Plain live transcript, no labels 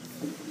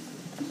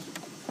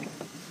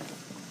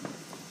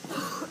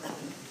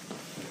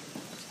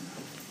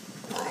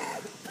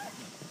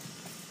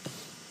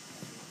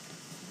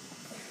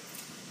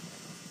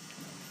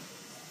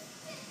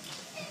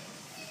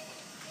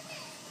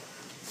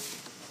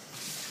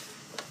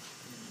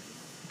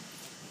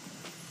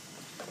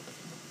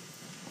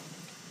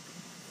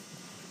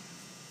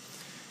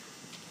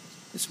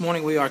This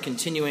morning we are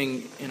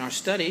continuing in our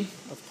study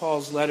of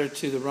Paul's letter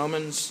to the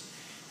Romans,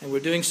 and we're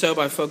doing so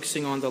by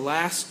focusing on the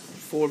last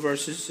 4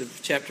 verses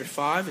of chapter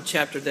 5, a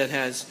chapter that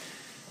has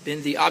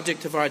been the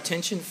object of our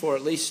attention for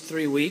at least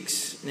 3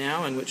 weeks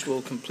now, and which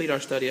we'll complete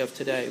our study of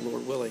today,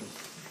 Lord willing.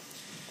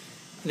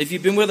 And if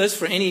you've been with us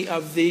for any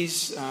of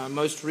these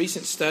most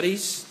recent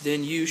studies,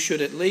 then you should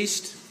at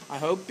least, I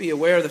hope, be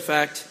aware of the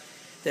fact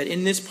that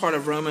in this part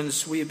of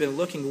Romans we have been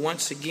looking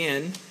once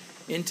again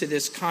into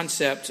this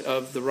concept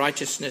of the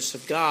righteousness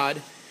of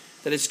God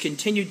that has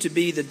continued to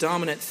be the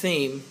dominant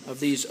theme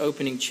of these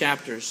opening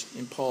chapters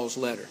in Paul's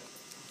letter.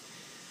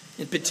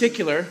 In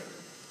particular,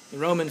 in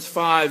Romans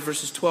 5,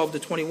 verses 12 to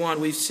 21,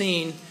 we've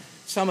seen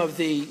some of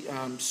the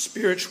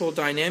spiritual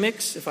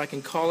dynamics, if I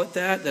can call it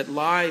that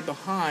lie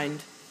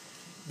behind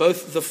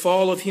both the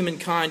fall of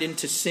humankind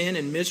into sin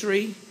and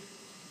misery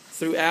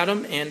through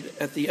Adam, and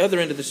at the other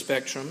end of the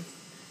spectrum,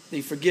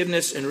 the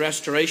forgiveness and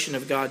restoration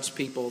of God's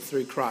people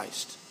through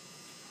Christ.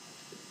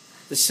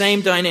 The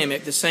same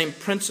dynamic, the same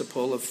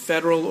principle of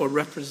federal or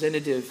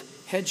representative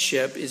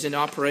headship is in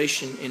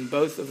operation in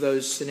both of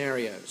those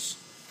scenarios.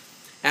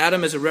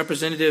 Adam, as a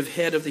representative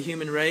head of the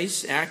human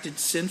race, acted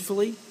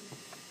sinfully,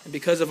 and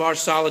because of our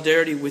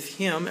solidarity with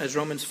him, as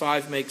Romans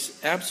 5 makes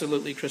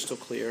absolutely crystal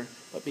clear,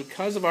 but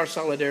because of our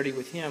solidarity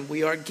with him,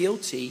 we are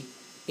guilty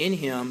in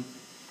him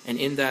and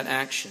in that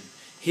action.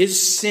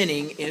 His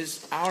sinning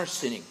is our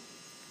sinning.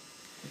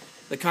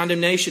 The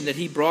condemnation that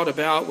he brought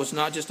about was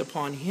not just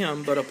upon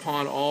him, but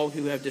upon all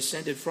who have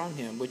descended from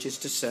him, which is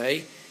to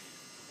say,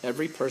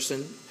 every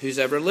person who's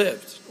ever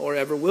lived or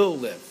ever will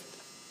live.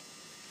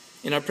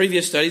 In our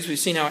previous studies, we've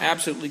seen how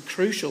absolutely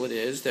crucial it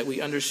is that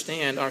we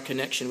understand our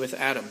connection with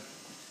Adam.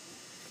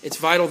 It's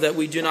vital that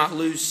we do not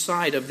lose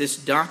sight of this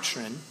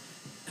doctrine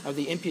of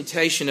the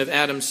imputation of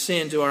Adam's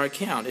sin to our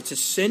account. It's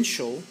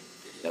essential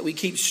that we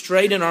keep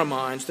straight in our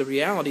minds the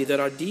reality that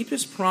our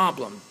deepest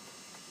problem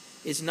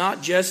is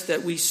not just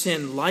that we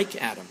sin like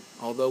Adam,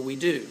 although we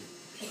do,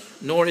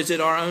 nor is it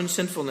that our own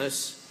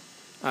sinfulness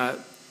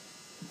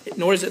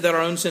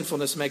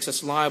makes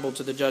us liable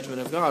to the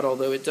judgment of God,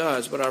 although it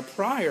does. But our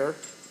prior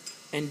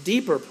and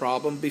deeper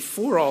problem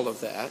before all of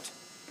that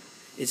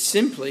is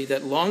simply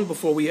that long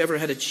before we ever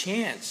had a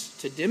chance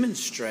to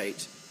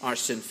demonstrate our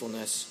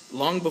sinfulness,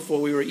 long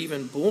before we were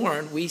even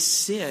born, we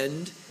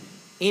sinned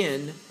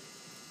in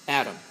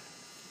Adam.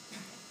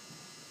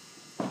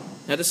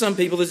 Now, to some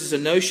people, this is a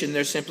notion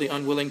they're simply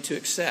unwilling to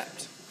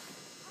accept.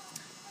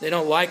 They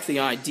don't like the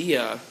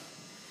idea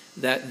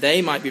that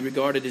they might be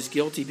regarded as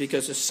guilty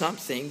because of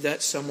something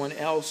that someone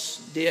else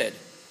did.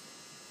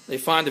 They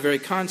find the very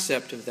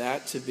concept of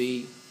that to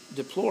be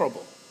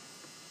deplorable.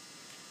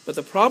 But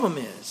the problem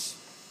is,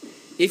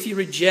 if you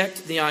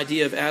reject the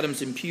idea of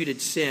Adam's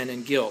imputed sin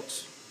and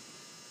guilt,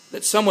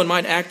 that someone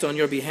might act on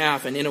your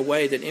behalf and in a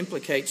way that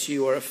implicates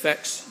you or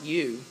affects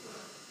you,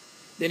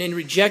 then in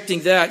rejecting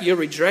that, you're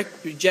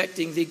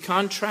rejecting the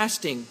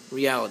contrasting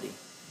reality.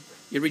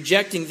 You're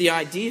rejecting the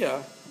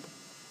idea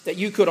that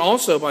you could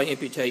also, by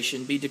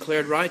imputation, be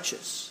declared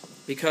righteous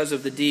because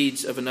of the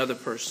deeds of another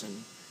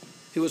person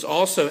who was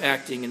also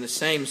acting in the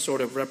same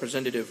sort of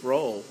representative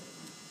role,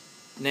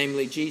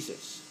 namely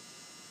Jesus.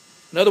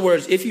 In other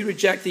words, if you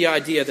reject the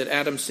idea that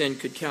Adam's sin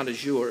could count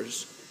as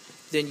yours,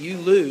 then you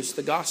lose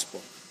the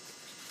gospel.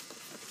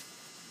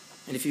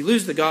 And if you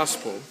lose the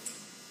gospel,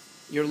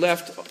 you're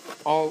left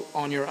all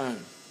on your own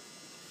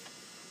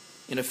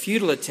in a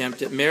futile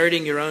attempt at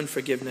meriting your own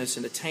forgiveness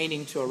and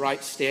attaining to a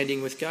right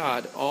standing with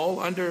God, all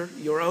under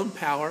your own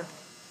power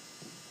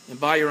and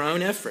by your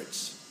own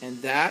efforts.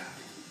 And that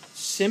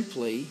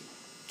simply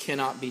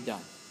cannot be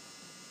done.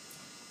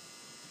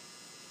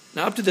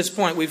 Now, up to this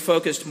point, we've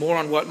focused more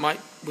on what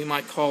we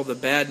might call the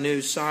bad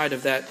news side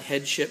of that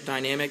headship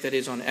dynamic, that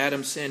is, on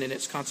Adam's sin and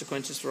its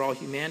consequences for all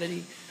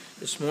humanity.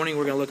 This morning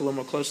we're going to look a little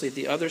more closely at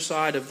the other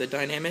side of the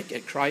dynamic,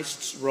 at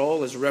Christ's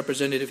role as a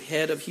representative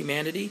head of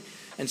humanity,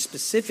 and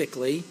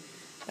specifically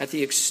at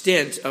the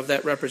extent of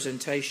that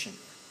representation.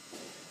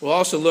 We'll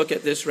also look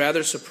at this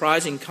rather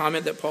surprising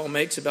comment that Paul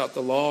makes about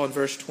the law in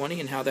verse 20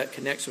 and how that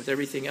connects with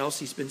everything else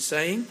he's been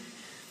saying.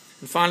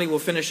 And finally, we'll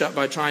finish up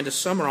by trying to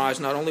summarize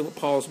not only what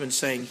Paul's been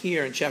saying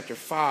here in chapter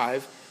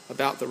 5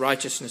 about the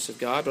righteousness of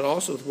God, but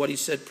also with what he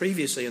said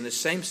previously on this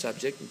same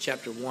subject in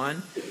chapter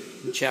 1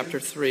 and chapter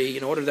 3,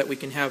 in order that we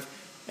can have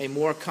a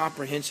more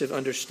comprehensive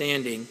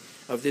understanding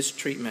of his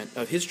treatment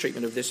of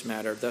this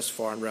matter thus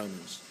far in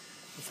Romans.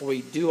 Before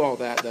we do all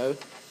that, though,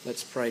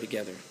 let's pray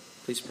together.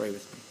 Please pray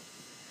with me.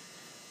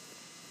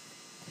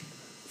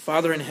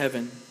 Father in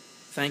heaven,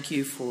 thank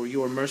you for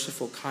your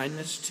merciful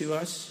kindness to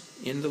us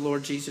in the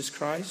Lord Jesus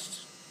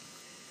Christ.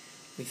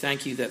 We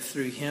thank you that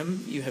through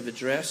him you have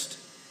addressed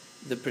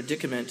the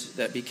predicament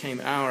that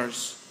became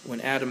ours when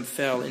Adam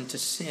fell into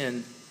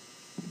sin,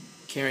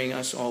 carrying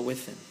us all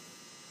with him.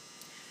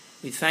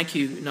 We thank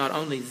you not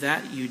only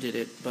that you did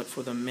it, but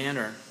for the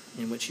manner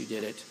in which you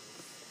did it,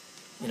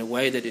 in a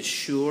way that is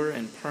sure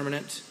and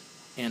permanent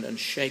and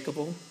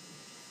unshakable,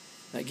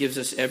 that gives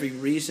us every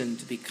reason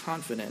to be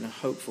confident and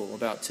hopeful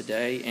about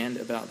today and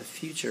about the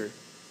future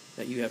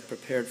that you have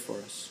prepared for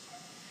us.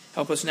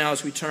 Help us now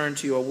as we turn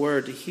to your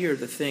word to hear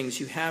the things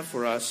you have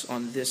for us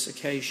on this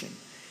occasion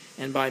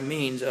and by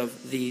means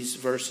of these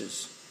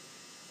verses.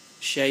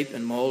 Shape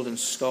and mold and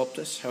sculpt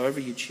us however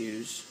you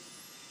choose,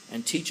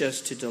 and teach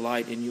us to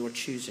delight in your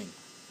choosing.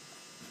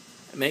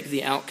 Make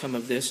the outcome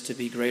of this to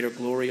be greater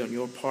glory on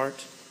your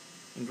part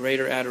and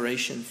greater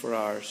adoration for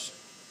ours.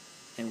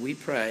 And we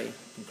pray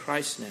in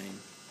Christ's name.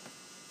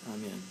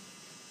 Amen.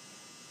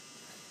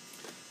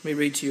 Let me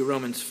read to you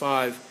Romans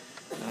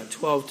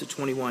 5:12 to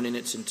 21 in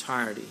its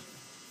entirety.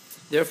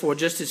 Therefore,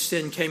 just as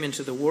sin came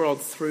into the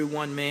world through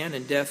one man,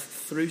 and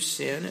death through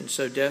sin, and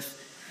so death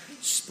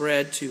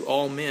spread to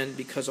all men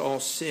because all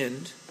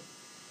sinned.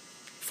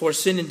 For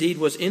sin indeed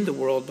was in the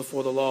world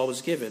before the law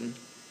was given,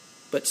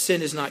 but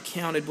sin is not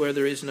counted where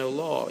there is no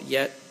law.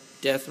 Yet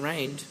death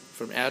reigned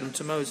from Adam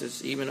to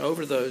Moses, even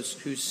over those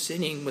whose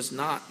sinning was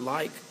not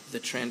like the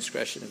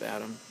transgression of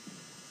Adam,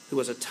 who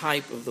was a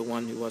type of the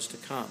one who was to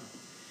come.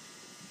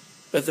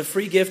 But the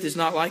free gift is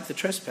not like the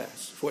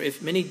trespass. For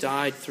if many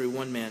died through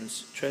one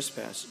man's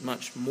trespass,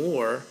 much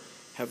more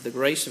have the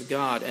grace of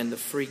God and the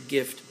free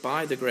gift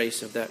by the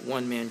grace of that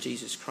one man,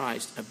 Jesus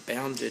Christ,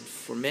 abounded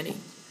for many.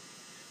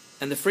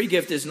 And the free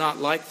gift is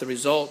not like the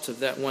result of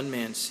that one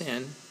man's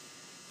sin.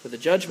 For the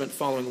judgment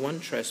following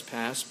one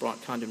trespass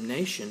brought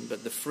condemnation,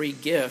 but the free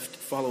gift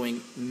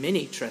following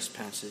many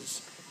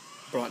trespasses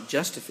brought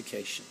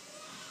justification.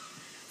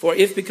 For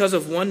if because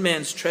of one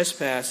man's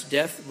trespass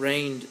death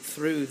reigned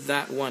through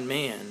that one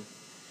man,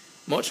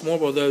 much more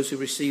will those who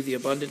receive the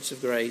abundance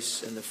of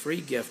grace and the free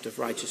gift of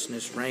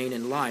righteousness reign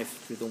in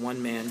life through the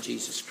one man,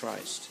 Jesus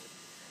Christ.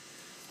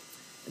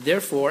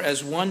 Therefore,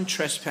 as one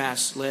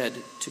trespass led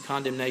to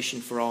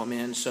condemnation for all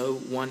men, so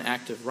one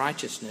act of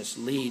righteousness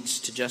leads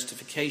to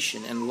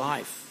justification and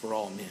life for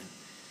all men.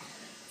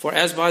 For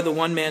as by the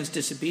one man's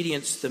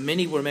disobedience the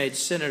many were made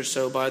sinners,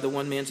 so by the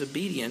one man's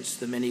obedience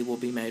the many will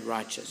be made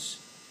righteous.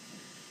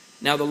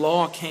 Now the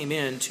law came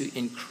in to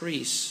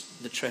increase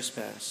the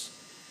trespass,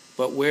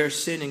 but where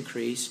sin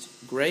increased,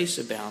 grace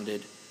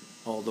abounded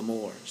all the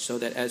more, so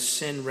that as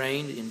sin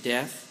reigned in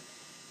death,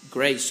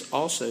 grace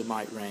also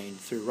might reign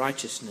through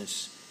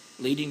righteousness,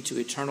 leading to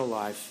eternal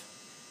life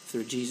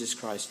through Jesus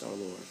Christ our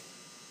Lord.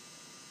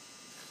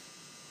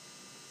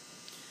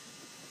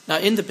 Now,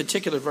 in the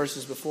particular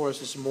verses before us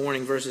this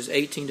morning, verses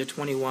 18 to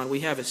 21, we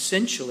have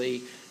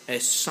essentially a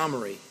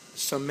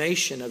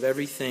summation of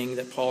everything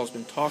that Paul has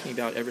been talking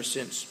about ever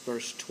since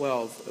verse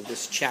 12 of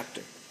this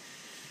chapter.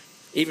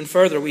 Even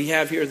further, we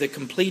have here the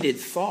completed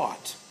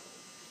thought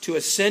to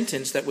a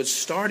sentence that was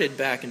started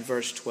back in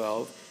verse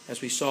 12,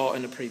 as we saw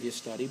in the previous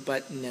study,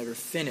 but never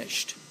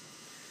finished.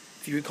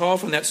 If you recall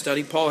from that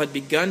study, Paul had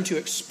begun to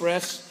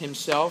express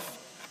himself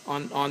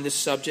on this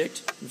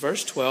subject in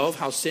verse 12,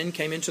 how sin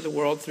came into the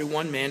world through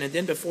one man, and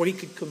then before he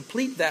could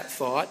complete that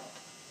thought,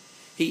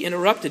 he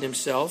interrupted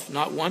himself,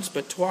 not once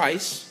but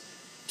twice,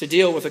 to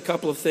deal with a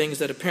couple of things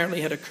that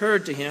apparently had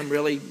occurred to him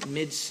really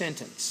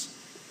mid-sentence,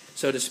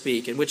 so to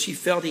speak, in which he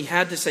felt he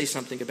had to say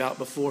something about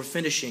before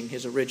finishing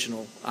his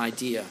original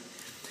idea.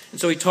 And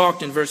so he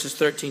talked in verses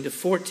 13 to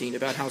 14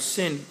 about how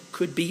sin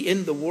could be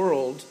in the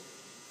world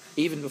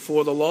even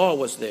before the law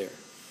was there.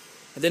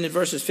 And then in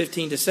verses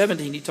 15 to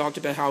 17, he talked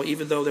about how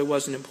even though there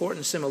was an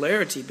important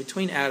similarity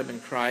between Adam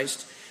and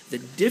Christ, the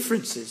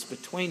differences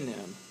between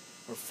them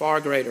are far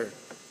greater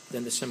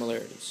than the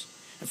similarities.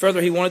 And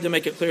further, he wanted to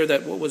make it clear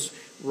that what was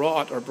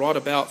wrought or brought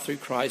about through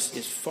Christ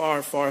is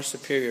far, far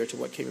superior to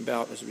what came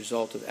about as a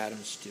result of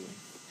Adam's doing.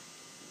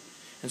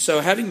 And so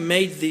having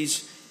made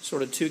these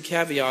sort of two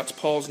caveats,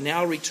 Paul's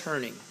now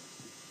returning,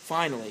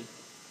 finally,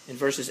 in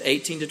verses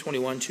 18 to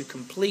 21, to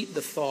complete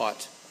the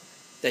thought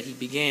that he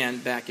began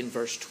back in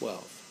verse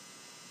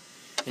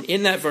 12. And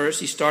in that verse,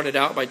 he started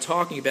out by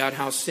talking about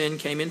how sin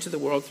came into the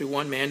world through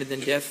one man, and then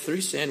death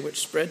through sin, which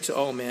spread to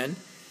all men.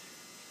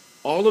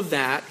 All of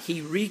that he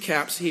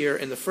recaps here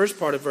in the first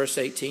part of verse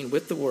 18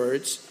 with the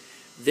words,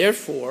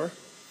 therefore,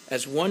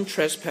 as one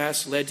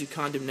trespass led to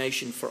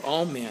condemnation for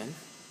all men.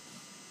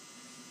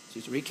 So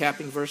he's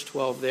recapping verse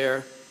 12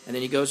 there, and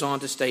then he goes on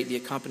to state the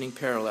accompanying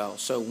parallel.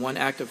 So one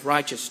act of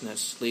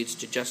righteousness leads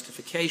to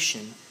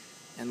justification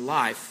and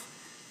life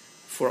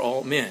for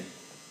all men.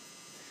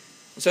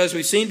 And so as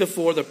we've seen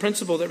before, the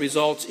principle that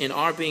results in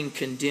our being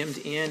condemned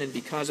in and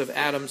because of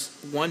Adam's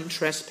one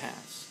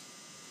trespass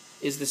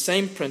is the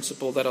same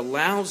principle that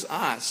allows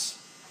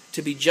us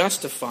to be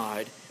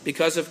justified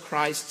because of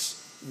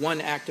Christ's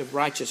one act of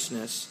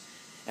righteousness,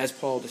 as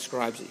Paul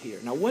describes it here.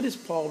 Now, what is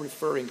Paul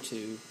referring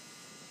to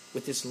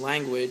with this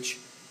language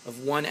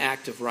of one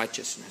act of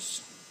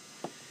righteousness?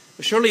 Well,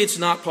 surely it's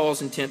not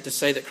Paul's intent to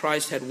say that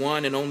Christ had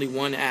one and only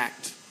one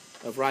act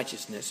of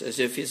righteousness, as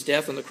if his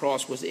death on the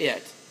cross was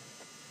it.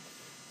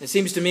 It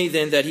seems to me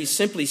then that he's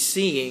simply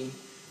seeing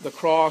the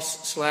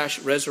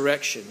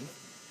cross/resurrection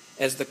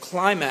as the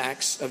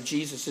climax of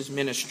Jesus'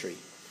 ministry.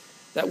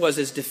 That was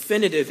as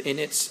definitive in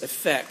its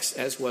effects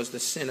as was the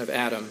sin of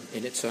Adam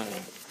in its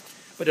own.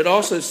 But it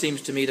also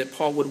seems to me that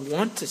Paul would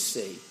want to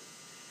see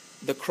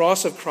the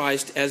cross of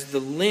Christ as the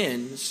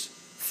lens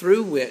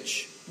through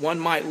which one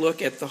might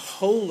look at the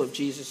whole of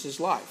Jesus'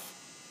 life.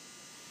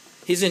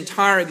 His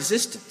entire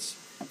existence,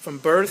 from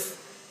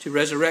birth to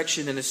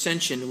resurrection and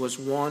ascension, was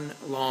one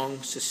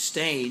long,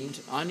 sustained,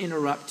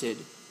 uninterrupted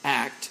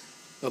act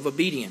of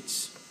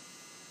obedience.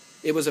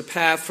 It was a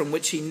path from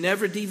which he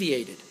never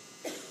deviated,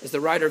 as the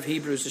writer of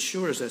Hebrews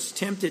assures us,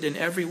 tempted in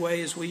every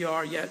way as we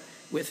are, yet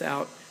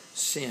without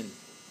sin.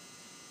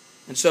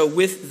 And so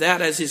with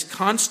that as his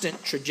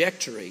constant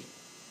trajectory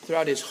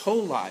throughout his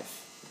whole life,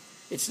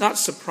 it's not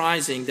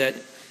surprising that,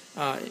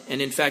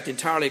 and in fact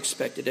entirely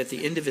expected, at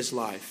the end of his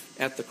life,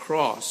 at the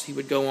cross, he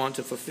would go on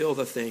to fulfill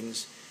the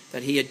things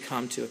that he had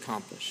come to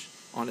accomplish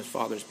on his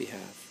Father's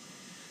behalf.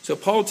 So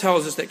Paul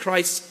tells us that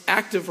Christ's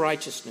act of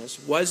righteousness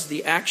was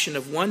the action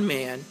of one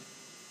man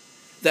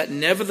that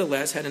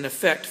nevertheless had an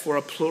effect for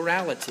a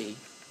plurality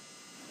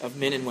of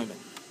men and women.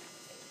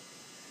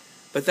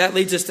 But that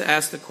leads us to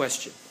ask the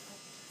question,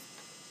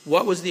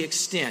 what was the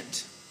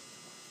extent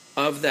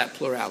of that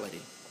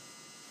plurality?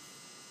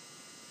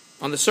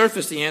 On the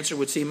surface, the answer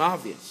would seem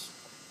obvious.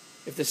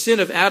 If the sin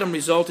of Adam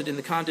resulted in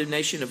the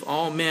condemnation of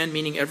all men,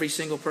 meaning every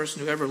single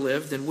person who ever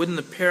lived, then wouldn't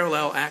the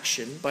parallel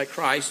action by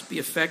Christ be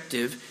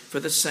effective for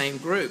the same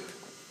group?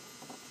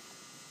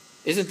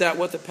 Isn't that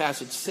what the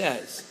passage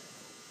says?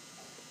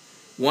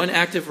 One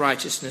act of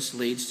righteousness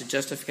leads to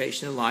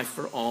justification in life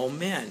for all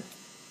men.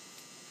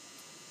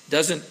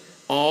 Doesn't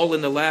all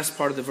in the last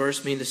part of the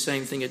verse mean the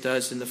same thing it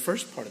does in the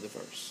first part of the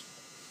verse?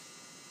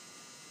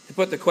 To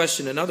put the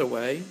question another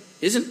way,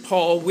 isn't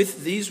Paul,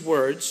 with these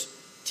words,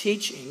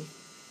 teaching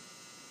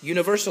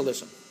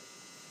universalism?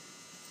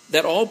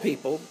 That all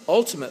people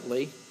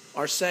ultimately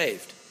are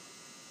saved?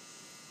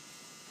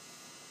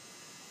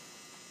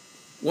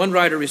 One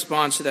writer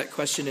responds to that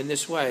question in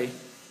this way: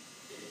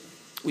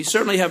 we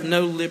certainly have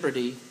no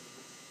liberty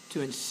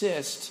to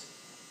insist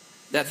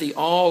that the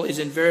all is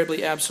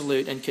invariably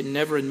absolute and can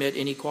never admit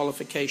any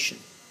qualification.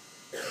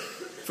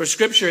 For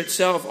Scripture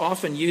itself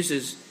often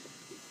uses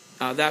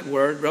that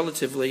word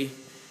relatively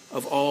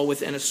of all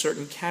within a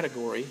certain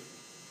category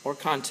or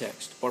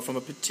context or from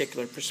a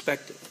particular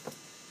perspective.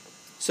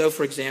 So,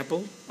 for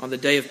example, on the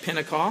day of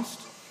Pentecost,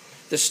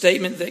 the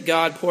statement that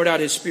God poured out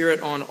his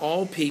Spirit on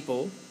all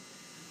people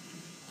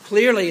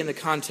clearly in the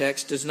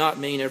context does not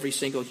mean every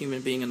single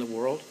human being in the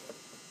world,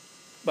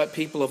 but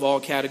people of all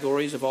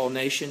categories, of all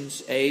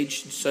nations,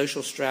 age,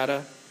 social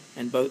strata,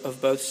 and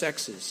of both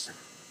sexes.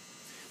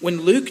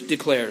 When Luke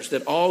declares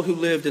that all who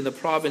lived in the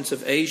province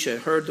of Asia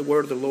heard the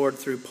word of the Lord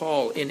through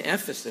Paul in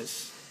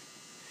Ephesus,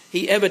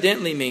 he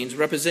evidently means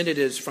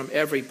representatives from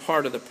every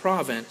part of the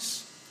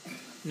province,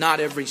 not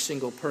every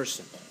single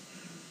person.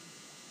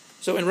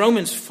 So in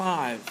Romans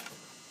 5,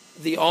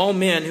 the all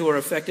men who are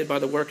affected by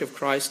the work of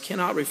Christ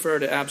cannot refer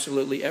to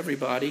absolutely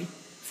everybody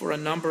for a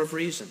number of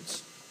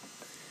reasons.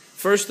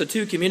 First, the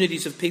two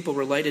communities of people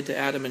related to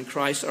Adam and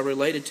Christ are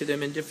related to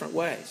them in different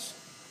ways.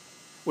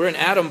 We're in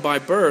Adam by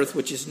birth,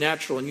 which is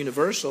natural and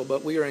universal,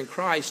 but we are in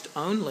Christ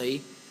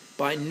only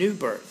by new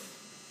birth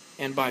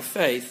and by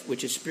faith,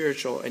 which is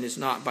spiritual and is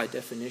not by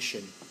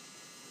definition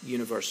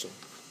universal.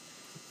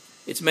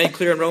 It's made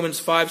clear in Romans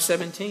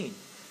 5:17,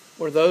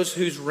 where those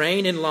whose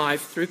reign in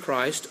life through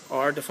Christ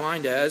are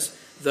defined as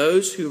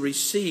those who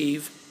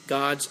receive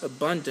God's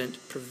abundant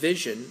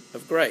provision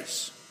of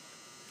grace.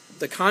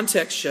 The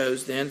context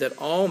shows then that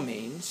all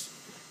means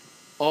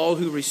all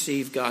who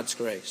receive God's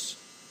grace.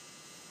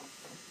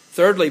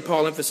 Thirdly,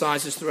 Paul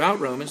emphasizes throughout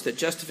Romans that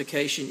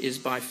justification is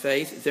by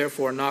faith,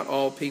 therefore not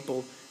all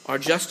people are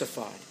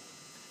justified,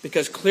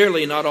 because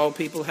clearly not all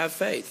people have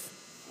faith.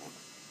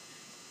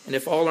 And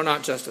if all are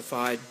not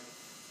justified,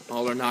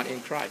 all are not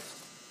in Christ.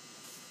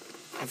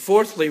 And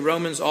fourthly,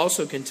 Romans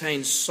also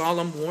contains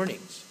solemn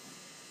warnings.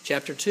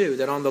 Chapter 2,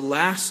 that on the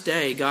last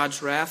day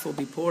God's wrath will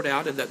be poured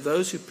out and that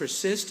those who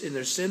persist in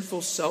their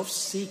sinful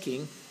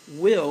self-seeking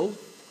will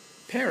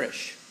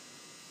perish.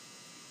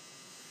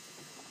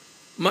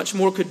 Much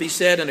more could be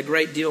said and a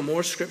great deal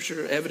more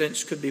scripture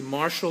evidence could be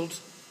marshaled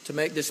to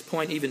make this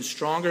point even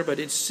stronger, but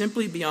it's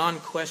simply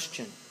beyond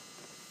question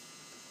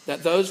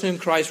that those whom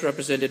Christ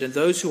represented and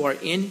those who are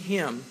in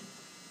him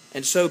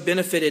and so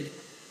benefited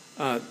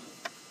by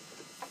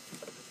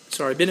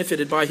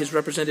his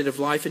representative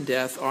life and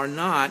death are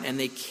not, and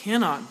they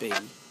cannot be,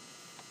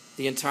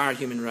 the entire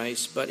human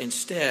race, but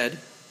instead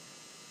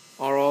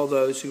are all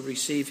those who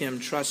receive him,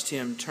 trust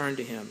him, turn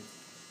to him.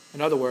 In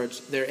other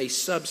words, they're a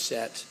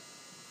subset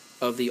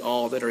of the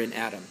all that are in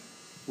Adam,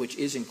 which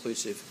is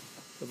inclusive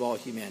of all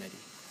humanity.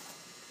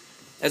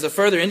 As a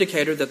further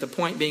indicator that the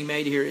point being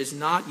made here is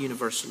not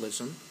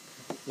universalism,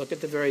 look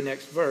at the very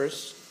next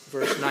verse,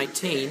 verse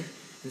 19,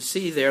 and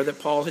see there that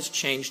Paul has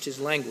changed his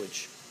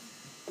language.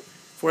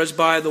 For as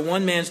by the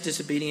one man's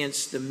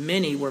disobedience the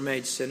many were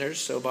made sinners,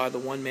 so by the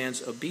one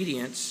man's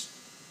obedience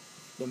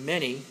the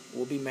many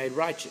will be made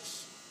righteous.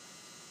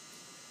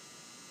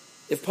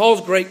 If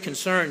Paul's great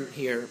concern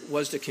here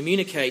was to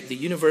communicate the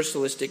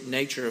universalistic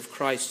nature of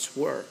Christ's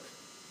work,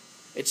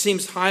 it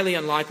seems highly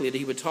unlikely that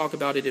he would talk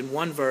about it in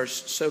one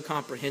verse so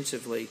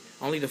comprehensively,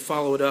 only to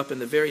follow it up in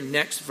the very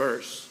next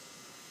verse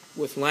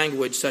with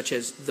language such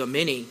as the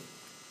many,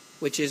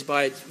 which is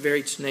by its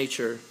very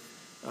nature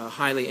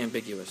highly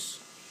ambiguous.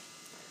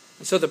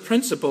 And so the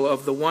principle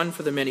of the one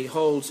for the many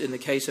holds in the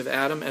case of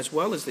Adam as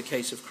well as the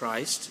case of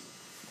Christ,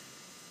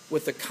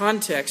 with the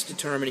context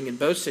determining in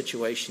both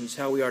situations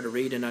how we are to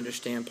read and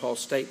understand Paul's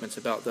statements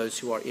about those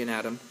who are in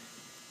Adam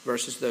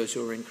versus those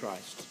who are in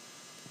Christ.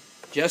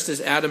 Just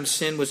as Adam's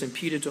sin was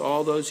imputed to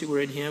all those who were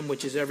in him,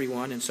 which is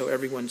everyone, and so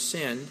everyone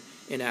sinned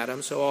in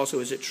Adam, so also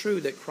is it true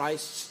that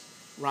Christ's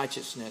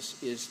righteousness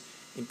is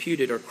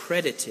imputed or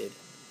credited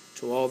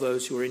to all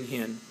those who were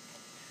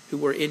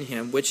in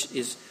him, which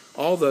is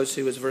all those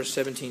who, as verse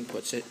 17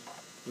 puts it,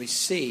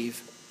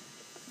 receive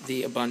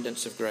the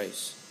abundance of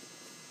grace.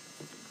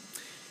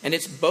 And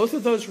it's both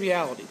of those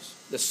realities,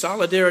 the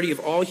solidarity of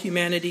all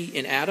humanity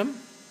in Adam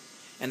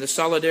and the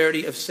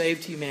solidarity of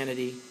saved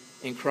humanity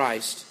in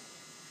Christ,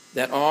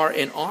 that are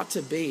and ought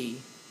to be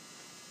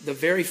the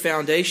very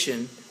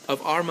foundation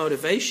of our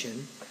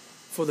motivation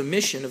for the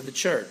mission of the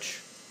church.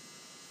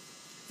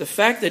 The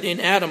fact that in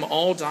Adam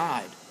all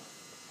died,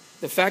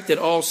 the fact that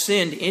all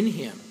sinned in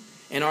him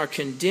and are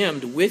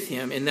condemned with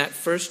him in that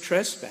first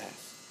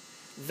trespass,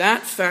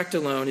 that fact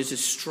alone is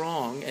as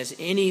strong as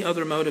any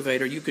other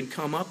motivator you can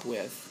come up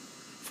with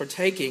for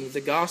taking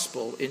the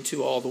gospel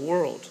into all the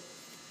world.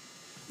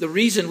 The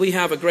reason we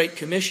have a great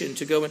commission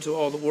to go into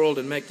all the world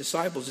and make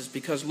disciples is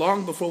because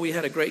long before we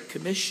had a great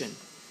commission,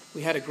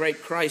 we had a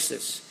great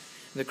crisis.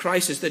 And the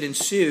crisis that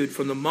ensued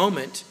from the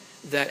moment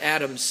that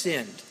Adam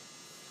sinned.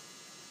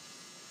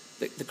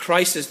 The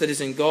crisis that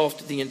has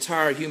engulfed the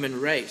entire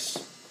human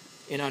race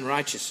in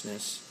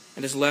unrighteousness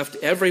and has left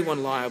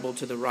everyone liable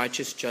to the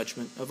righteous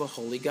judgment of a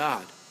holy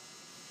God.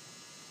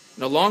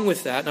 And along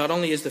with that, not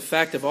only is the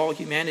fact of all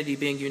humanity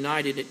being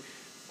united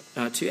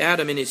to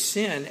Adam in his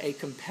sin a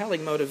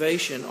compelling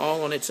motivation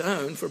all on its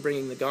own for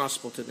bringing the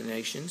gospel to the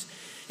nations,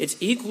 it's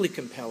equally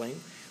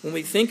compelling when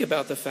we think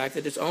about the fact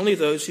that it's only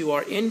those who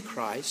are in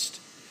Christ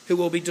who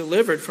will be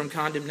delivered from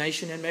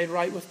condemnation and made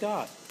right with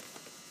God.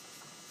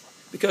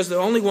 Because the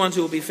only ones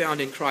who will be found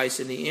in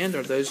Christ in the end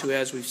are those who,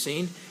 as we've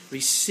seen,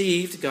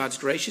 received God's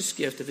gracious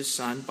gift of his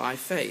Son by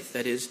faith.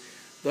 That is,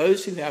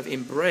 those who have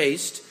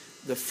embraced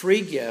the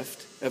free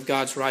gift of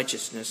God's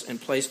righteousness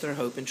and placed their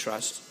hope and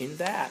trust in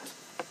that,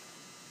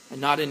 and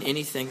not in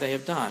anything they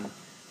have done.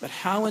 But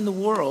how in the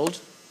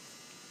world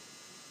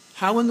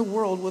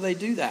will they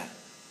do that?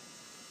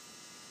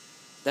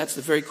 That's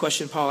the very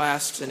question Paul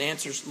asks and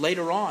answers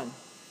later on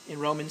in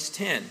Romans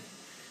 10.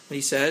 When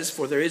he says,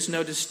 "For there is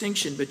no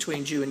distinction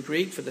between Jew and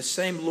Greek, for the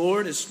same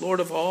Lord is Lord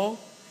of all,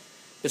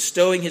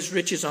 bestowing his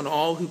riches on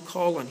all who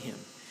call on him.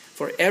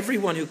 For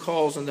everyone who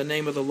calls on the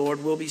name of the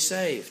Lord will be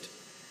saved.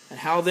 And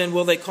how then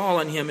will they call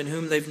on him in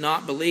whom they've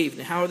not believed?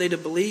 And how are they to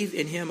believe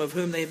in him of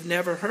whom they've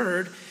never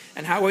heard?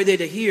 And how are they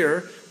to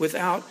hear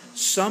without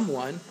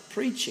someone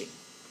preaching?"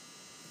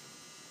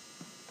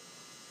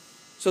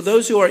 So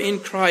those who are in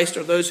Christ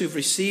are those who've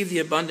received the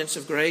abundance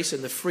of grace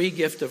and the free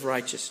gift of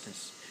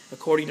righteousness,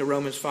 according to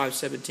Romans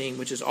 5:17,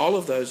 which is all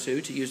of those who,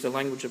 to use the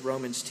language of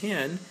Romans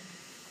 10,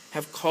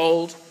 have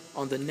called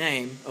on the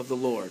name of the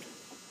Lord.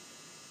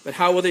 But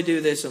how will they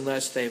do this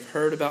unless they've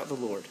heard about the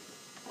Lord?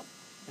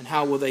 And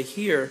how will they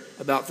hear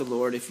about the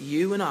Lord if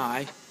you and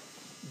I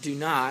do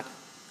not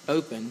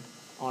open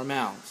our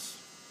mouths?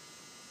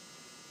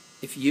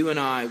 If you and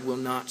I will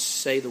not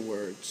say the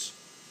words,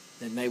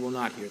 then they will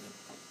not hear them.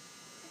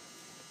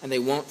 And they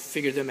won't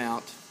figure them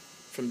out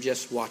from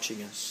just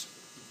watching us.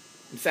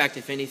 In fact,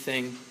 if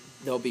anything,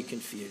 they'll be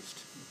confused.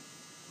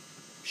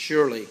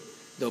 Surely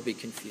they'll be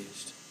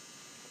confused.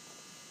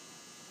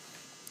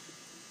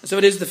 And so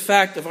it is the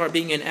fact of our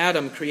being in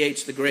Adam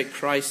creates the great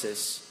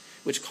crisis,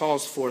 which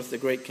calls forth the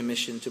Great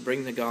Commission to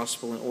bring the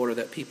gospel in order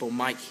that people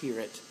might hear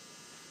it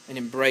and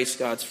embrace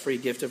God's free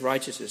gift of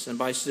righteousness, and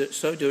by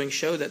so doing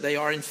show that they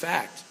are in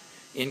fact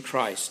in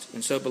Christ,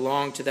 and so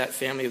belong to that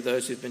family of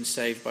those who've been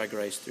saved by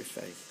grace through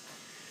faith.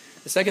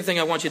 The second thing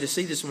I want you to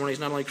see this morning is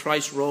not only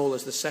Christ's role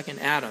as the second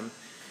Adam,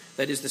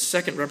 that is the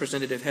second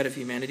representative head of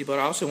humanity, but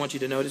I also want you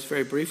to notice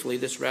very briefly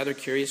this rather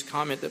curious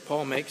comment that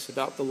Paul makes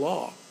about the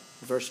law,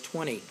 verse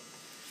 20.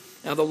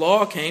 "Now the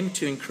law came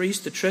to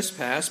increase the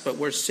trespass, but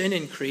where sin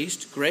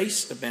increased,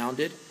 grace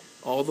abounded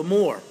all the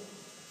more."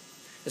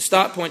 As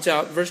Stott points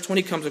out, verse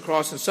 20 comes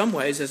across in some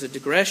ways as a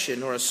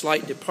digression or a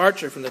slight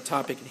departure from the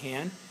topic at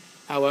hand.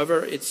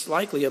 However, it's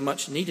likely a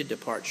much needed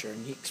departure,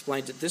 and he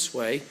explains it this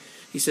way.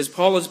 He says,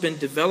 Paul has been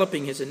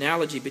developing his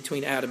analogy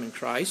between Adam and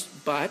Christ,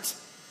 but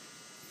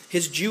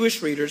his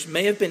Jewish readers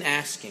may have been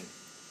asking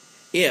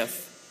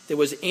if there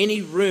was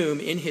any room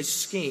in his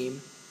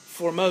scheme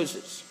for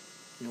Moses.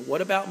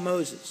 What about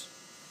Moses?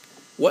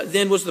 What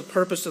then was the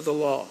purpose of the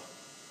law?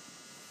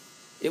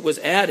 It was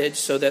added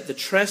so that the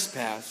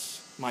trespass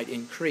might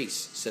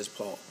increase, says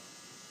Paul.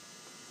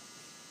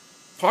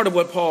 Part of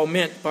what Paul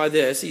meant by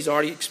this, he's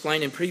already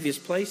explained in previous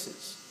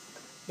places.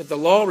 But the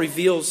law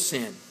reveals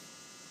sin.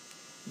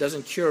 It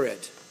doesn't cure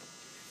it.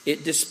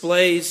 It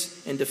displays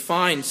and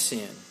defines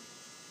sin.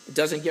 It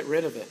doesn't get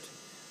rid of it.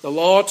 The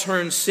law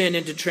turns sin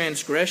into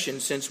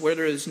transgression, since where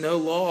there is no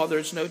law, there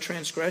is no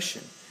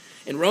transgression.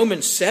 In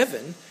Romans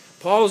 7,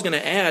 Paul is going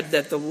to add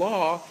that the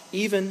law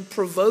even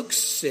provokes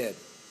sin.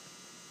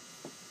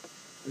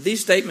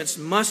 These statements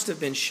must have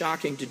been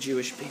shocking to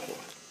Jewish people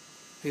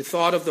who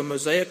thought of the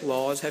Mosaic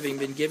law as having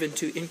been given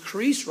to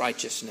increase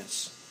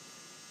righteousness,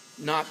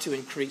 not to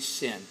increase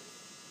sin.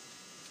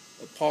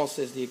 But Paul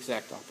says the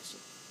exact opposite.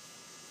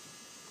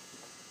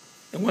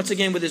 And once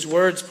again, with his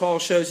words, Paul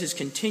shows his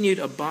continued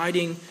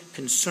abiding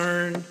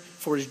concern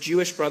for his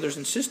Jewish brothers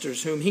and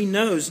sisters, whom he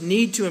knows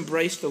need to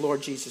embrace the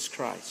Lord Jesus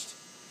Christ.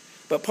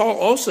 But Paul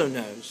also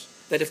knows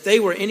that if they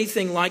were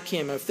anything like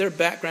him, if their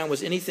background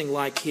was anything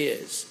like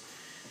his,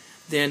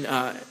 then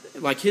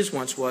like his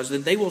once was,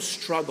 then they will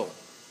struggle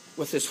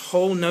with this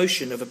whole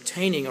notion of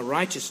obtaining a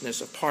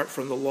righteousness apart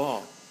from the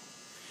law.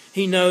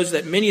 He knows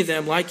that many of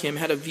them, like him,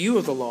 had a view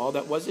of the law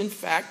that was in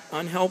fact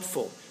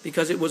unhelpful,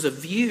 because it was a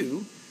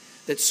view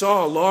that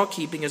saw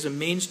law-keeping as a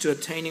means to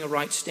obtaining a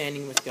right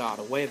standing with God,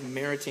 a way of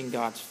meriting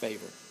God's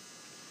favor.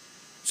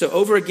 So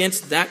over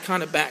against that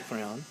kind of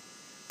background,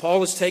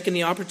 Paul has taken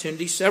the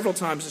opportunity several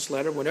times in this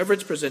letter, whenever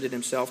it's presented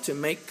himself, to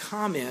make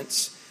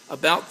comments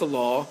about the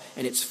law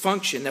and its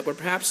function that would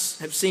perhaps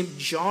have seemed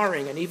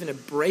jarring and even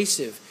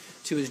abrasive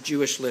to his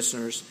Jewish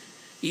listeners'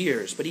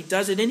 ears. But he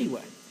does it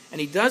anyway. And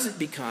he does it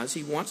because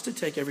he wants to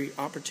take every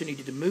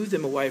opportunity to move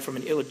them away from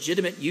an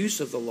illegitimate use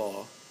of the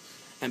law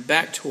and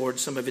back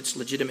towards some of its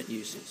legitimate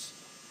uses,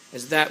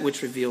 as that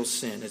which reveals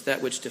sin, as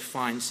that which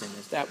defines sin,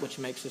 as that which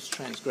makes us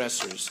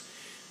transgressors,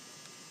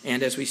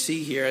 and as we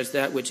see here, as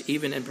that which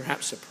even and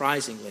perhaps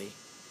surprisingly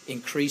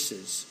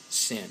increases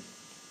sin.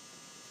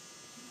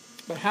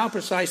 But how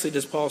precisely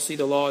does Paul see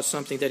the law as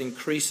something that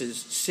increases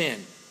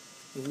sin?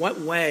 In what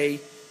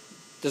way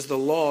does the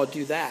law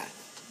do that?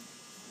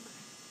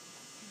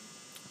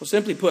 Well,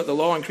 simply put, the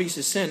law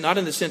increases sin not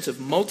in the sense of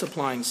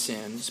multiplying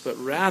sins, but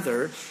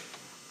rather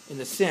in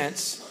the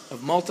sense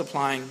of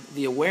multiplying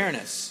the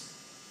awareness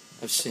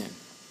of sin.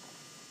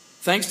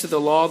 Thanks to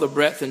the law, the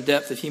breadth and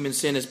depth of human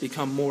sin has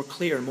become more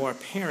clear and more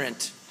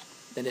apparent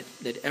than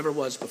it ever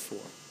was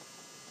before.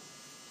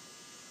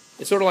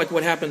 It's sort of like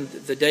what happened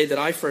the day that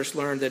I first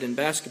learned that in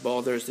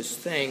basketball there's this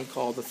thing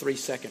called the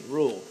 3-second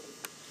rule,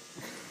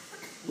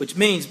 which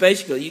means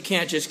basically you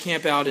can't just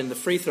camp out in the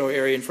free throw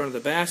area in front of the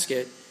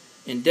basket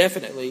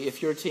indefinitely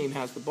if your team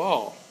has the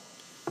ball.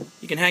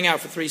 You can hang out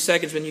for 3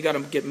 seconds, when you got to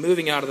get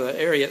moving out of the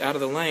area, out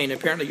of the lane.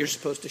 Apparently you're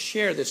supposed to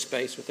share this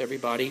space with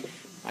everybody.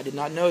 I did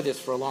not know this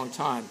for a long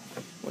time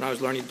when I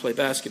was learning to play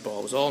basketball.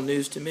 It was all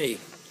news to me.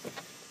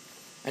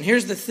 And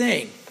here's the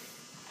thing.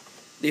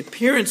 The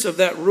appearance of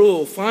that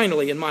rule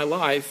finally in my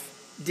life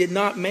did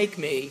not make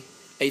me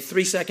a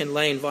 3-second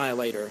lane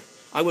violator.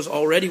 I was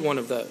already one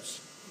of those.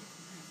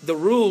 The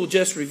rule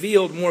just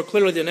revealed more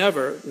clearly than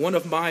ever one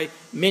of my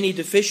many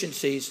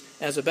deficiencies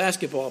as a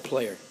basketball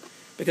player.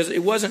 Because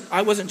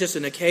I wasn't just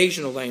an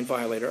occasional lane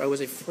violator. I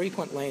was a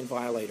frequent lane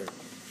violator.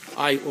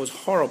 I was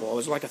horrible. I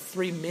was like a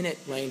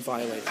 3-minute lane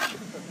violator.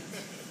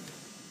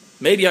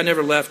 Maybe I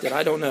never left it.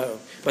 I don't know.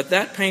 But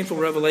that painful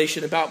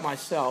revelation about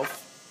myself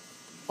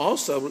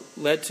also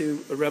led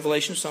to a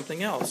revelation of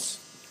something else.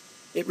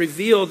 It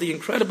revealed the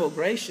incredible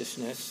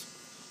graciousness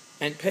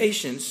and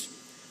patience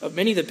of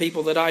many of the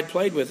people that I'd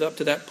played with up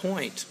to that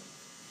point,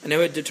 and who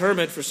had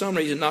determined for some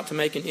reason not to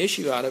make an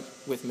issue out of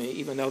with me,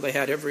 even though they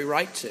had every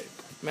right to.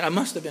 I mean, I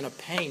must have been a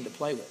pain to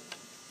play with.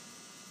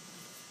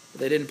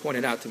 But they didn't point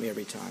it out to me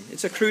every time.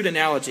 It's a crude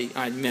analogy,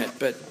 I admit,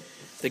 but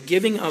the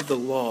giving of the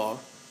law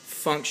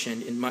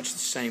functioned in much the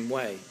same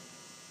way,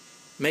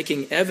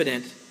 making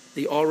evident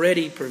the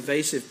already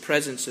pervasive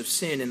presence of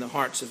sin in the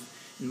hearts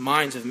and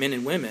minds of men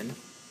and women,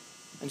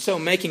 and so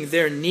making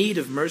their need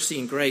of mercy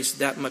and grace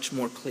that much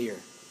more clear.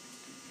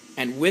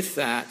 And with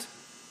that,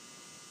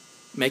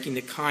 making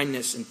the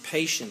kindness and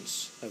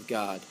patience of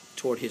God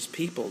toward his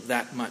people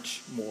that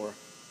much more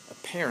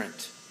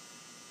apparent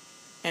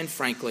and,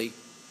 frankly,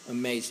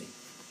 amazing.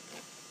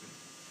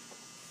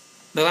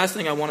 The last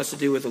thing I want us to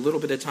do with the little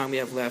bit of time we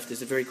have left is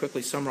to very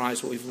quickly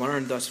summarize what we've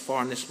learned thus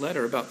far in this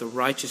letter about the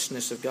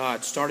righteousness of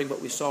God, starting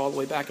what we saw all the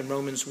way back in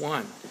Romans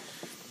 1.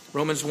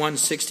 Romans 1,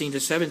 16 to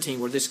 17,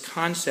 where this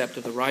concept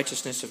of the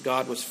righteousness of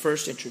God was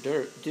first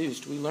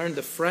introduced. We learned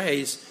the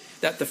phrase,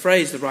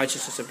 the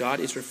righteousness of God,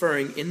 is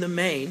referring in the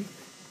main,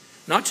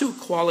 not to a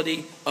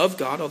quality of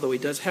God, although he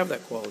does have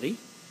that quality,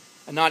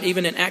 and not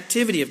even an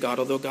activity of God,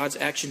 although God's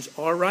actions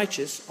are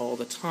righteous all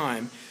the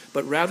time,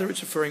 but rather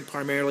it's referring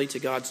primarily to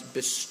God's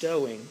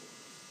bestowing,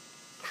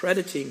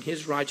 crediting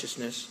his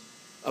righteousness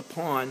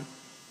upon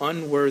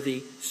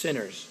unworthy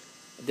sinners,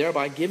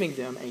 thereby giving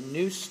them a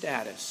new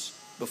status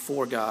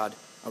before God,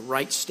 a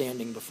right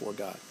standing before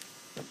God.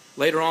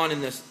 Later on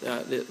in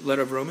the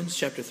letter of Romans,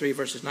 chapter 3,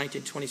 verses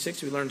 19 to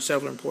 26, we learned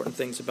several important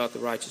things about the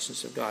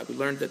righteousness of God. We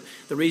learned that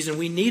the reason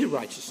we need a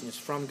righteousness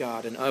from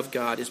God and of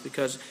God is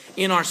because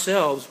in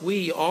ourselves,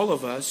 we, all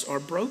of us, are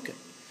broken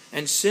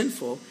and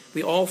sinful.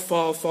 We all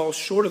fall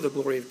short of the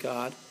glory of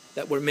God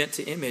that we're meant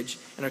to image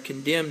and are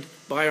condemned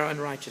by our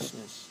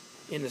unrighteousness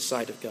in the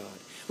sight of God.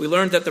 We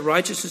learned that the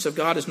righteousness of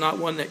God is not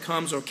one that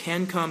comes or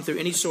can come through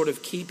any sort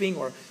of keeping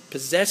or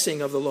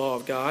possessing of the law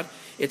of God.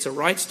 It's a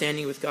right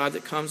standing with God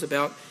that comes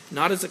about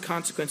not as a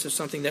consequence of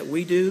something that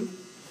we do,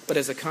 but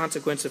as a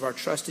consequence of our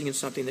trusting in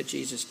something that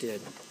Jesus did.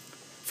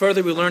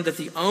 Further, we learned that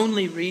the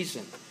only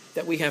reason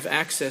that we have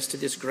access to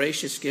this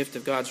gracious gift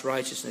of God's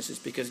righteousness is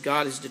because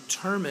God is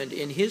determined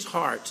in his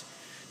heart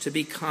to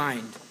be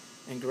kind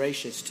and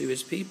gracious to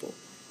his people.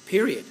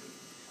 Period.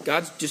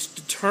 God's just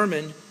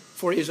determined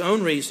for his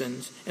own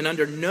reasons and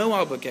under no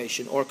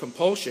obligation or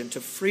compulsion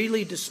to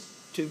freely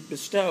to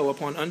bestow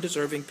upon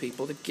undeserving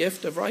people the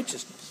gift of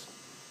righteousness.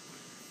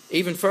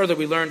 Even further,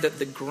 we learned that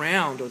the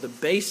ground or the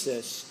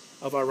basis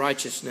of our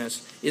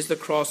righteousness is the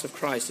cross of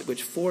Christ, at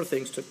which four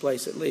things took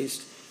place at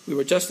least. We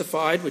were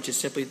justified, which is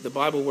simply the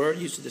Bible word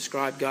used to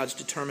describe God's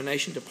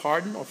determination to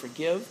pardon or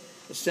forgive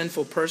a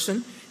sinful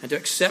person and to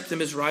accept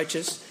them as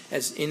righteous,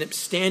 as in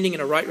standing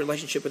in a right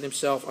relationship with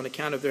himself on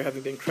account of their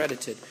having been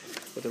credited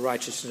with the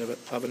righteousness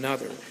of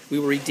another. We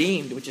were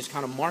redeemed, which is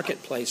kind of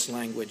marketplace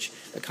language,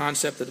 a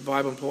concept that the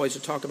Bible employs to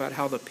talk about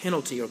how the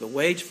penalty or the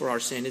wage for our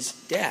sin is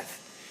death.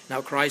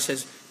 Now Christ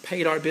has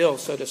paid our bill,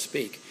 so to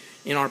speak,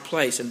 in our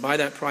place, and by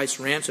that price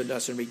ransomed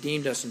us and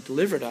redeemed us and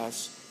delivered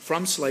us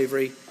from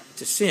slavery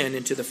to sin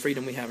into the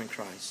freedom we have in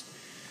Christ.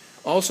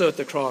 Also at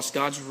the cross,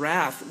 God's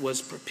wrath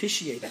was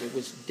propitiated. It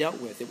was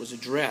dealt with. It was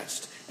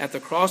addressed. At the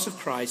cross of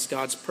Christ,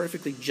 God's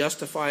perfectly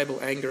justifiable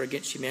anger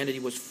against humanity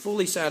was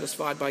fully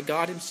satisfied by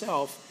God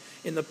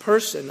himself in the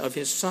person of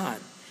his Son,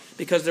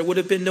 because there would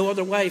have been no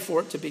other way for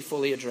it to be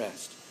fully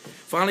addressed.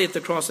 Finally, at the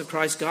cross of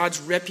Christ,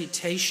 God's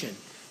reputation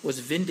was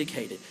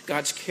vindicated.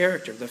 God's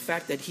character, the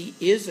fact that he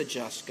is a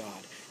just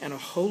God and a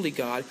holy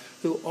God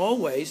who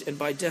always and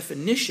by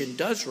definition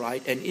does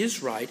right and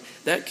is right,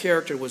 that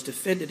character was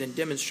defended and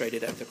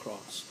demonstrated at the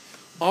cross.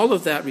 All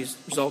of that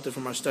resulted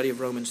from our study of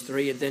Romans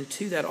 3, and then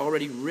to that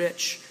already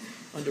rich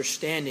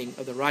understanding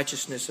of the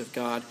righteousness of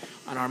God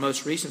on our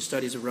most recent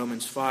studies of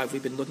Romans 5,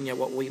 we've been looking at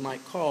what we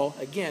might call,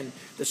 again,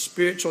 the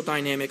spiritual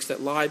dynamics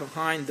that lie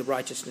behind the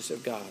righteousness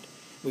of God.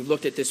 We've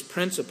looked at this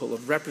principle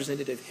of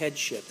representative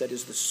headship that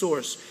is the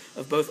source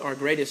of both our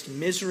greatest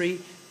misery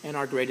and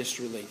our greatest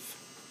relief.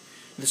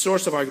 The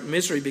source of our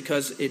misery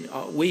because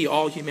we,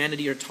 all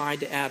humanity, are tied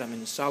to Adam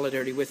in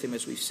solidarity with him,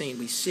 as we've seen.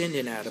 We sinned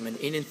in Adam and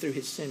in and through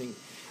his sinning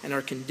and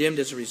are condemned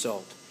as a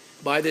result.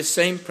 By this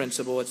same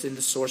principle, it's in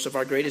the source of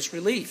our greatest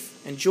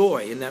relief and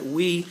joy in that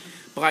we,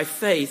 by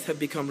faith, have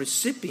become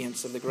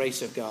recipients of the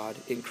grace of God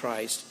in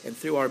Christ, and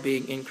through our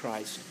being in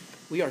Christ,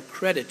 we are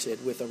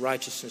credited with a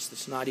righteousness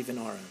that's not even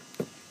our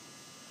own.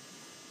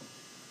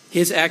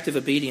 His act of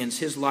obedience,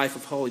 his life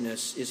of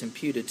holiness is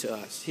imputed to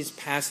us. His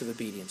passive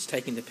obedience,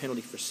 taking the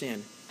penalty for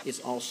sin, is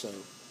also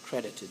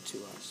credited to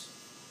us.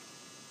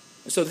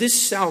 And so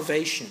this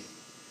salvation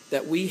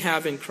that we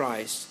have in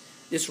Christ,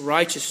 this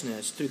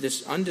righteousness through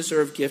this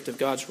undeserved gift of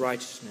God's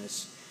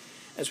righteousness,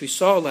 as we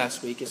saw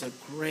last week, is a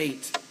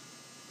great,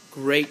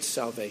 great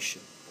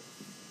salvation.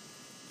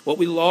 What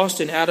we lost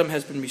in Adam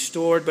has been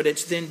restored, but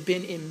it's then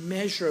been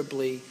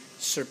immeasurably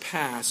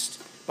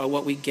surpassed by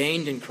what we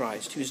gained in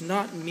Christ, who's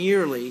not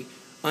merely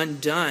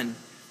undone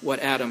what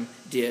Adam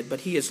did,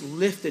 but he has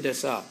lifted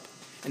us up,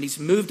 and he's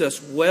moved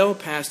us well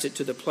past it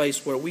to the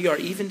place where we are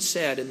even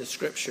said in the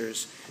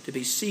Scriptures to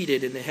be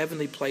seated in the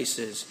heavenly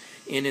places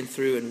in and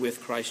through and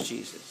with Christ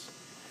Jesus.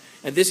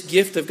 And this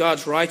gift of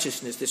God's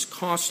righteousness, this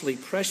costly,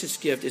 precious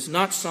gift, is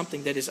not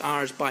something that is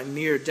ours by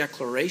mere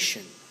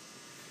declaration.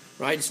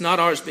 Right? It's not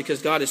ours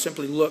because God has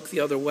simply looked the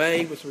other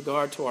way with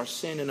regard to our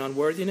sin and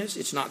unworthiness.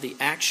 It's not the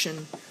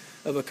action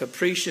of a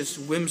capricious,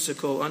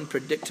 whimsical,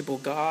 unpredictable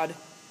God,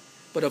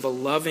 but of a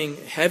loving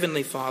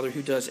heavenly Father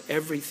who does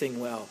everything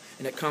well.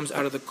 And it comes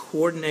out of the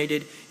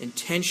coordinated,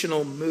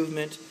 intentional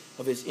movement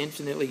of his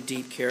infinitely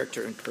deep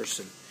character and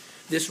person.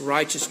 This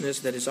righteousness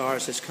that is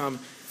ours has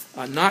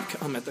not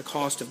come at the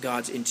cost of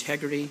God's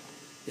integrity,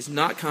 has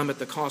not come at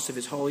the cost of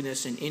his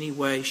holiness in any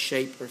way,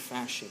 shape, or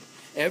fashion.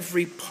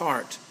 Every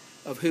part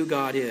of who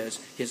God is,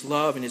 his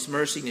love and his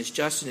mercy and his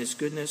justice and his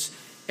goodness,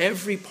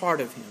 every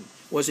part of him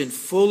was in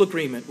full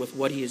agreement with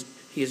what he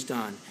has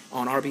done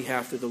on our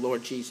behalf through the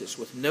Lord Jesus,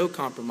 with no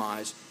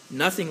compromise,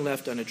 nothing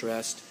left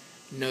unaddressed,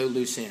 no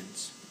loose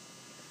ends.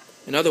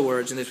 In other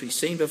words, and as we've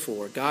seen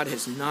before, God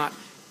has not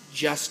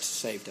just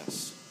saved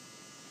us.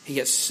 He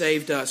has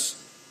saved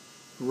us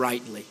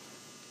rightly.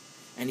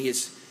 And he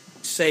has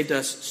saved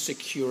us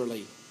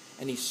securely.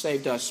 And he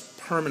saved us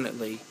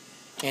permanently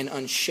and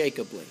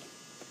unshakably.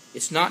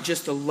 It's not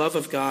just the love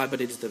of God,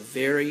 but it is the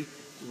very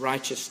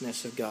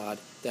righteousness of God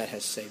that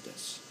has saved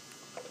us.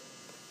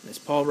 And as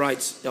Paul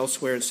writes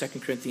elsewhere in 2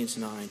 Corinthians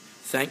 9,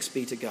 thanks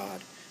be to God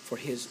for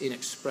his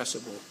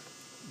inexpressible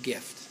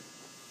gift.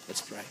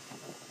 Let's pray.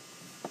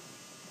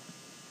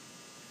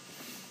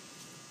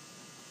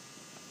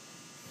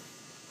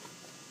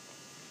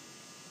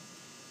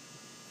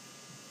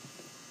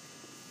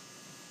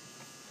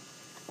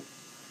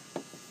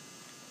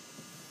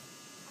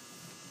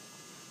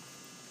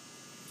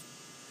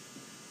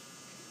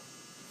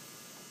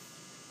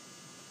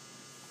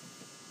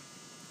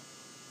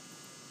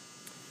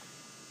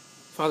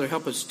 Father,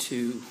 help us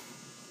to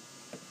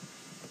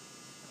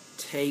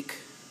take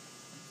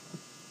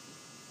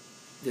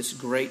this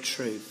great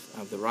truth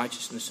of the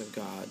righteousness of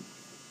God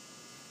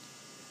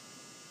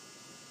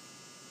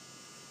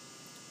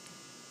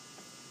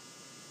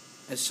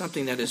as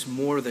something that is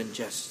more than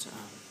just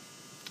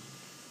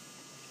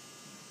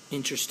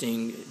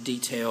interesting,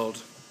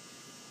 detailed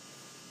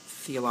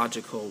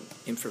theological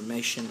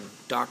information or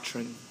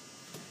doctrine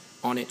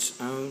on its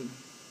own.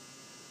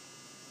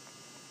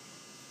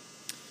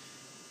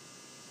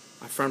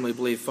 I firmly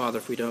believe, Father,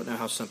 if we don't know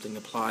how something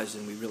applies,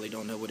 then we really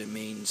don't know what it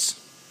means.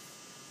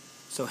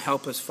 So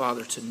help us,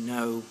 Father, to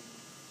know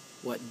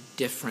what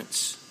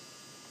difference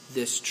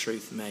this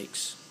truth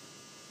makes,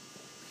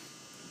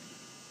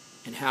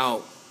 and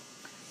how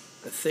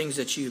the things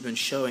that you've been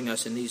showing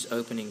us in these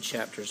opening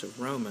chapters of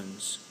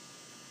Romans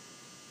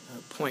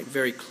point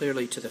very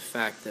clearly to the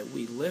fact that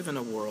we live in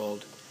a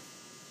world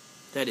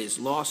that is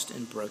lost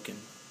and broken.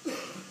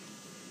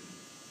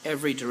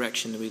 Every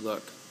direction that we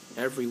look,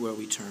 everywhere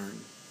we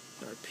turn,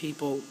 there are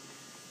people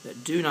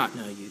that do not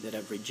know you, that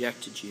have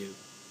rejected you,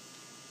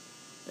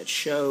 that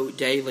show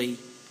daily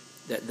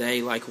that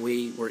they, like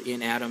we, were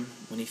in Adam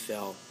when he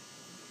fell.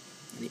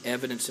 And the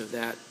evidence of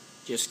that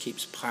just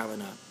keeps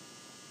piling up.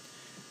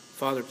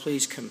 Father,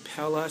 please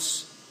compel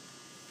us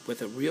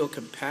with a real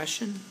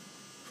compassion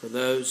for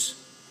those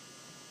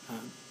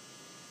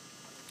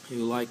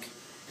who, like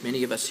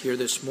many of us here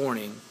this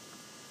morning,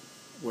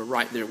 were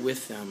right there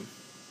with them,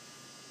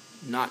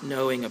 not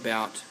knowing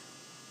about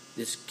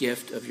this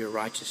gift of your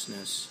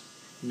righteousness,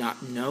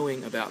 not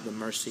knowing about the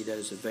mercy that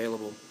is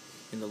available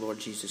in the Lord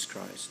Jesus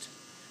Christ.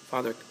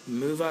 Father,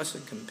 move us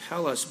and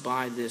compel us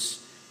by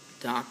this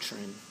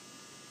doctrine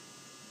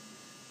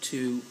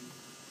to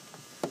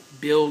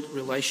build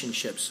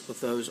relationships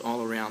with those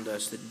all around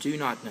us that do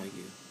not know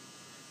you,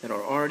 that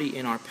are already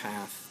in our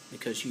path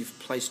because you've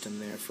placed them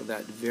there for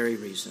that very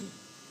reason.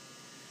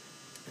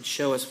 And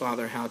show us,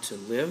 Father, how to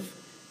live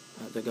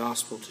the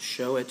gospel, to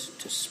show it,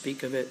 to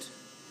speak of it.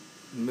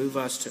 Move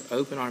us to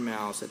open our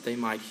mouths that they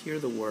might hear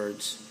the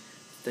words,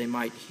 they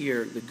might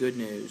hear the good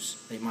news,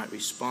 they might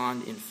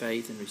respond in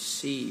faith and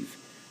receive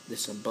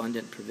this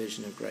abundant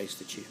provision of grace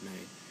that you've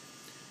made.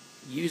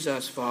 Use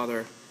us,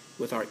 Father,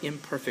 with our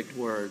imperfect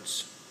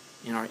words,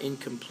 in our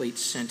incomplete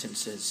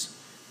sentences,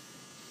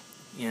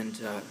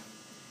 and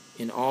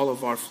in all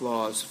of our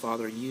flaws.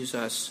 Father, use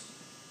us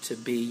to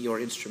be your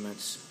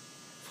instruments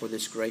for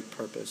this great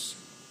purpose.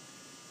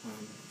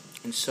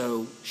 And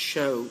so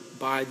show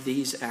by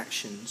these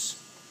actions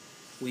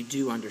we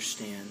do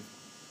understand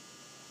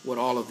what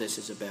all of this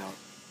is about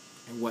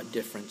and what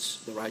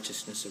difference the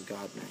righteousness of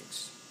God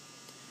makes.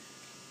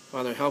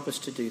 Father, help us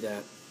to do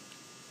that.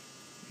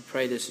 We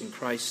pray this in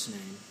Christ's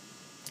name.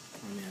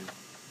 Amen.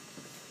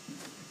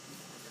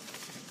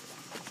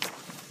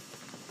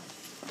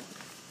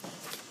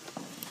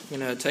 I'm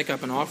going to take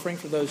up an offering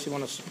for those who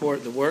want to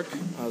support the work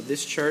of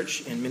this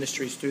church and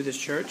ministries through this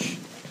church.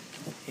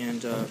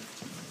 And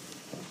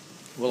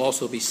we'll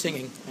also be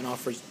singing an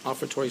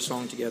offertory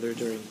song together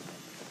during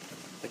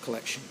the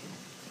collection.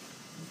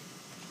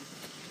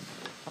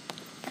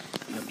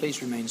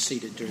 Please remain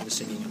seated during the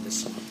singing of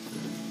this song.